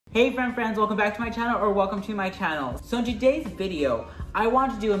Hey friends, welcome back to my channel, or welcome to my channel. So in today's video, I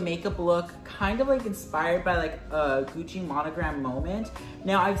want to do a makeup look kind of like inspired by like a Gucci Monogram moment.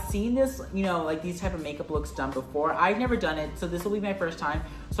 Now I've seen this, like these type of makeup looks done before. I've never done it, so this will be my first time.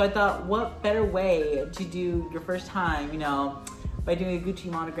 So I thought, what better way to do your first time, by doing a Gucci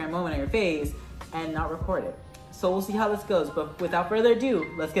Monogram moment on your face and not record it. So we'll see how this goes, but without further ado,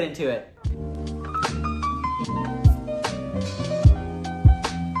 let's get into it.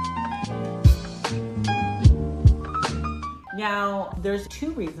 Now, there's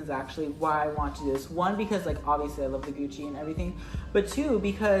two reasons actually why I want to do this. One, because like obviously I love the Gucci and everything, but two,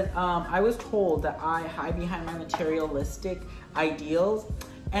 because I was told that I hide behind my materialistic ideals.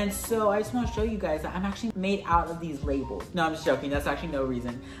 And so I just want to show you guys that I'm actually made out of these labels. No, I'm just joking. That's actually no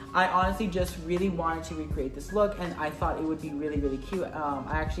reason. I honestly just really wanted to recreate this look, and I thought it would be really, really cute. I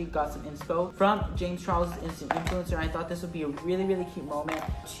actually got some inspo from James Charles' Instant Influencer, and I thought this would be a really, really cute moment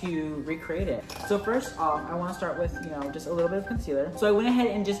to recreate it. So first off, I want to start with, just a little bit of concealer. So I went ahead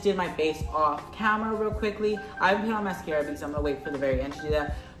and just did my base off camera real quickly. I haven't put on mascara because I'm going to wait for the very end to do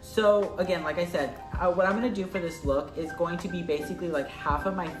that. So again, like I said, what I'm gonna do for this look is going to be basically like half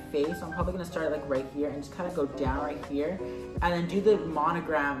of my face. I'm probably gonna start like right here and just kind of go down right here, and then do the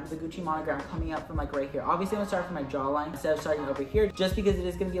monogram, the Gucci monogram coming up from like right here. Obviously, I'm gonna start from my jawline instead of starting over here, just because it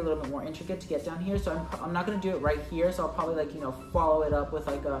is gonna be a little bit more intricate to get down here. So I'm not gonna do it right here. So I'll probably like follow it up with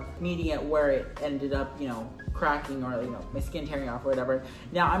like a meeting it where it ended up cracking or my skin tearing off or whatever.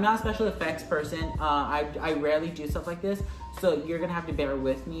 Now I'm not a special effects person. I rarely do stuff like this, so you're gonna have to bear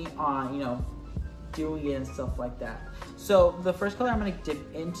with me on doing it and stuff like that. So the first color I'm gonna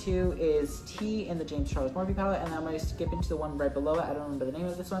dip into is T in the James Charles Morphe palette, and then I'm gonna skip into the one right below it. I don't remember the name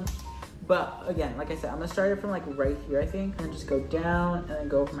of this one, but again, like I said, I'm gonna start it from like right here, I think, and then just go down and then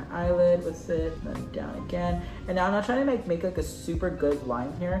go over my eyelid with it, and then down again. And now I'm not trying to make like a super good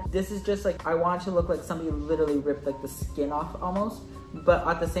line here. This is just like, I want it to look like somebody literally ripped like the skin off almost, but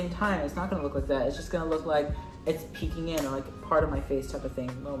at the same time, it's not gonna look like that. It's just gonna look like it's peeking in, or like part of my face type of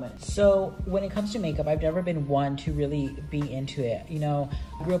thing moment. So when it comes to makeup, I've never been one to really be into it.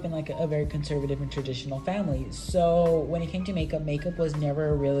 I grew up in like a very conservative and traditional family. So when it came to makeup, makeup was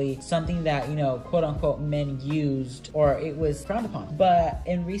never really something that, quote unquote men used, or it was frowned upon. But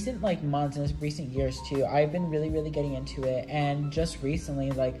in recent like months and recent years too, I've been really, really getting into it. And just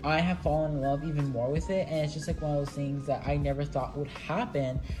recently, like I have fallen in love even more with it. And it's just like one of those things that I never thought would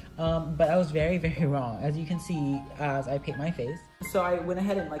happen. But I was very, very wrong, as you can see as I paint my face. So I went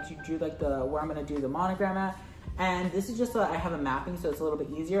ahead and like drew like where I'm gonna do the monogram at. And this is just I have a mapping, so it's a little bit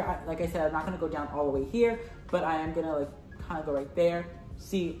easier. Like I said, I'm not gonna go down all the way here, but I am gonna like kind of go right there,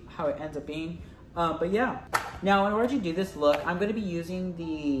 see how it ends up being. But yeah. Now, in order to do this look, I'm going to be using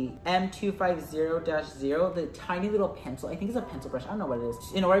the M250-0, the tiny little pencil. I think it's a pencil brush. I don't know what it is.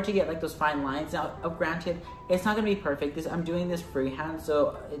 In order to get like those fine lines. Now, granted, it's not going to be perfect. I'm doing this freehand,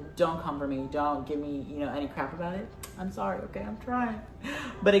 so don't come for me. Don't give me, any crap about it. I'm sorry, okay? I'm trying.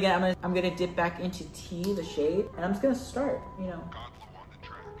 But again, I'm gonna dip back into T, the shade, and I'm just going to start,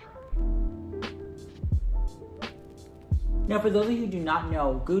 Now, for those of you who do not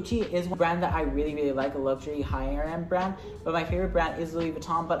know, Gucci is one brand that I really, really like, a luxury higher-end brand. But my favorite brand is Louis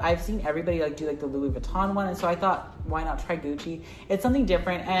Vuitton. But I've seen everybody like do like the Louis Vuitton one, and so I thought, why not try Gucci? It's something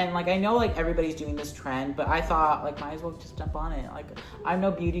different, and like I know like everybody's doing this trend, but I thought like might as well just jump on it. Like I'm no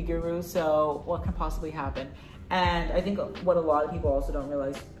beauty guru, so what can possibly happen? And I think what a lot of people also don't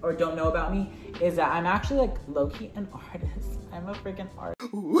realize or don't know about me is that I'm actually like low-key an artist. I'm a freaking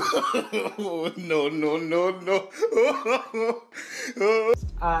artist. No.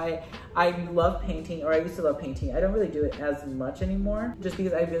 I love painting, or I used to love painting. I don't really do it as much anymore, just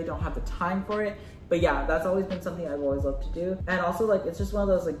because I really don't have the time for it. But yeah, that's always been something I've always loved to do. And also like, it's just one of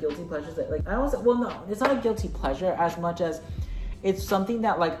those like guilty pleasures that like, no, it's not a guilty pleasure as much as it's something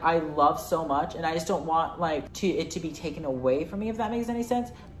that like I love so much, and I just don't want like it to be taken away from me, if that makes any sense.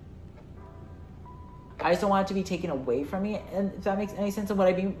 I just don't want it to be taken away from me, and if that makes any sense. And what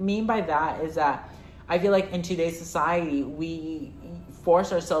I mean by that is that I feel like in today's society, we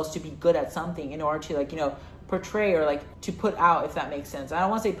force ourselves to be good at something in order to like, portray or like to put out, if that makes sense. I don't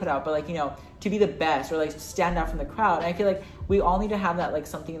want to say put out, but like, to be the best or like stand out from the crowd. And I feel like we all need to have that like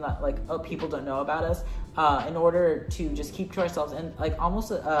something that like people don't know about us in order to just keep to ourselves, and like almost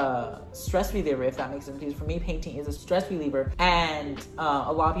a stress reliever, if that makes sense. Because for me, painting is a stress reliever, and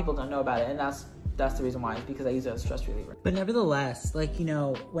a lot of people don't know about it, and that's the reason why, is because I use it as a stress reliever. But nevertheless, like,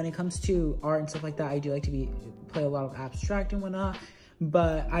 when it comes to art and stuff like that, I do like to play a lot of abstract and whatnot.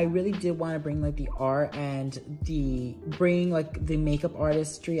 but I really did want to bring like the art and bring like the makeup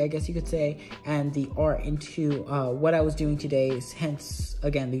artistry, I guess you could say, and the art into what I was doing today, hence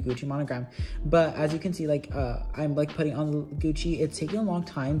again the Gucci monogram. But as you can see, like I'm like putting on the Gucci. It's taking a long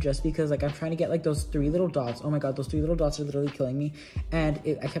time just because like I'm trying to get like those 3 little dots. Oh my god, those 3 little dots are literally killing me, and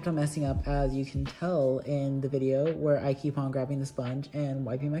I kept on messing up, as you can tell in the video where I keep on grabbing the sponge and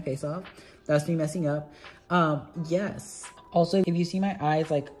wiping my face off. That's me messing up. Yes. Also, if you see my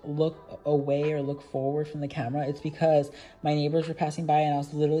eyes like look away or look forward from the camera, it's because my neighbors were passing by and I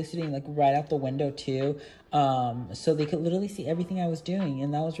was literally sitting like right out the window too. So they could literally see everything I was doing,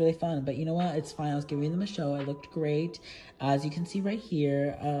 and that was really fun. But you know what? It's fine. I was giving them a show. I looked great, as you can see right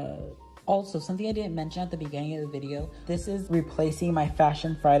here. Also, something I didn't mention at the beginning of the video, this is replacing my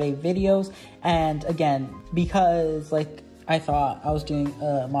Fashion Friday videos. And again, because like I thought I was doing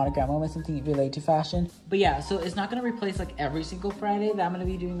a monogram moment, something related to fashion. But yeah, so it's not gonna replace like every single Friday that I'm gonna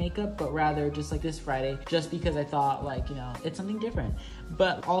be doing makeup, but rather just like this Friday, just because I thought like, you know, it's something different.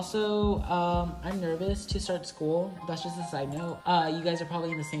 But also, I'm nervous to start school. That's just a side note. You guys are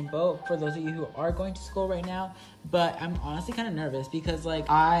probably in the same boat for those of you who are going to school right now. But I'm honestly kind of nervous because like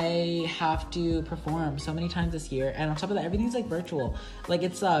I have to perform so many times this year, and on top of that, everything's like virtual. Like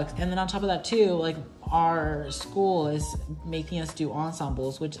it sucks. And then on top of that too, like our school is making us do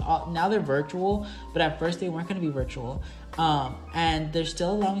ensembles, which now they're virtual, but at first they weren't going to be virtual. And they're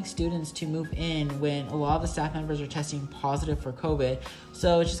still allowing students to move in when a lot of the staff members are testing positive for COVID.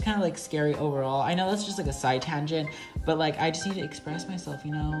 So it's just kind of like scary overall. I know that's just like a side tangent, but like I just need to express myself,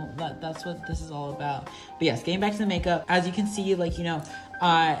 you know, that's what this is all about. But yes, getting back to the makeup, as you can see, like, you know,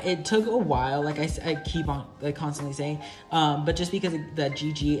 it took a while, like I keep on like constantly saying, but just because of the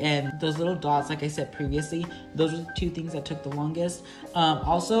GG and those little dots, like I said previously, those are the 2 things that took the longest.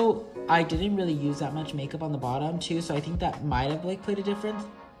 Also, I didn't really use that much makeup on the bottom too, so I think that might have like played a difference.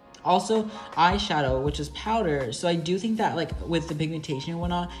 Also, eyeshadow, which is powder, so I do think that like with the pigmentation and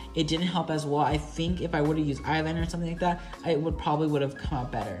whatnot, it didn't help as well. I think if I would have used eyeliner or something like that, it probably would have come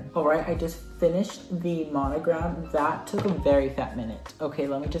out better. All right, I just finished the monogram. That took a very fat minute. Okay,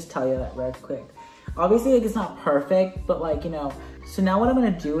 let me just tell you that real quick. Obviously, like, it's not perfect, but like, you know, so now what I'm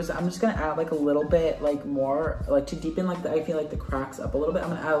gonna do is I'm just gonna add like a little bit like more, like to deepen like I feel like the cracks up a little bit. I'm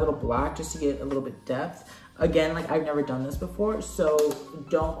gonna add a little black just to get a little bit depth. Again, like I've never done this before, so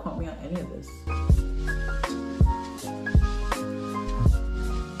don't quote me on any of this.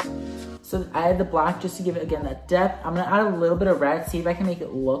 So I added the black just to give it, again, that depth. I'm gonna add a little bit of red, see if I can make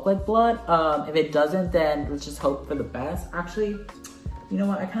it look like blood. If it doesn't, then let's just hope for the best. Actually, you know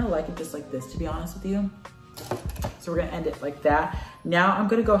what? I kind of like it just like this, to be honest with you. So we're gonna end it like that. Now I'm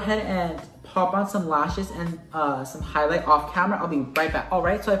gonna go ahead and pop on some lashes and some highlight off camera. I'll be right back. All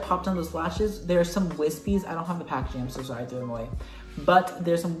right, so I popped on those lashes. There's some wispies. I don't have the packaging, I'm so sorry, I threw them away. But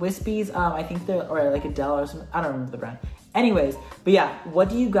there's some wispies, I think they're, or like Adele or something, I don't remember the brand. Anyways, but yeah, what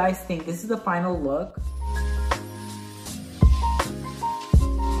do you guys think? This is the final look.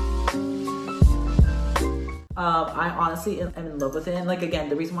 I honestly am in love with it. And like, again,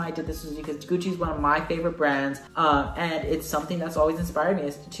 the reason why I did this is because Gucci is one of my favorite brands. And it's something that's always inspired me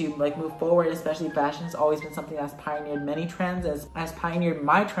is to like move forward, especially fashion has always been something that's pioneered many trends, as pioneered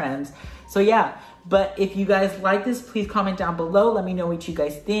my trends. So yeah, but if you guys like this, please comment down below. Let me know what you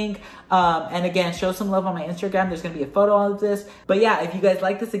guys think. And again, show some love on my Instagram. There's gonna be a photo of this. But yeah, if you guys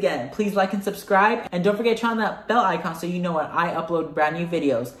like this, again, please like and subscribe. And don't forget to turn on that bell icon so you know when I upload brand new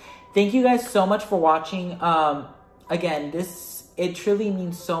videos. Thank you guys so much for watching. Again, it truly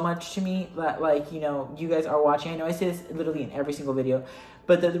means so much to me that, like, you know, you guys are watching. I know I say this literally in every single video,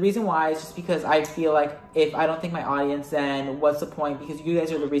 but the reason why is just because I feel like if I don't thank my audience, then what's the point? Because you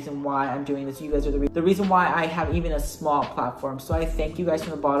guys are the reason why I'm doing this. You guys are the reason why I have even a small platform. So I thank you guys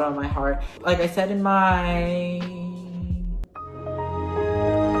from the bottom of my heart. Like I said in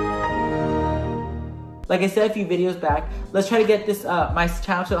Like I said a few videos back, let's try to get this my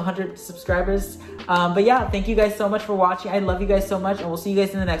channel to 100 subscribers. But yeah, thank you guys so much for watching. I love you guys so much, and we'll see you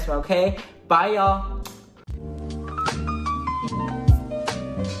guys in the next one, okay? Bye, y'all.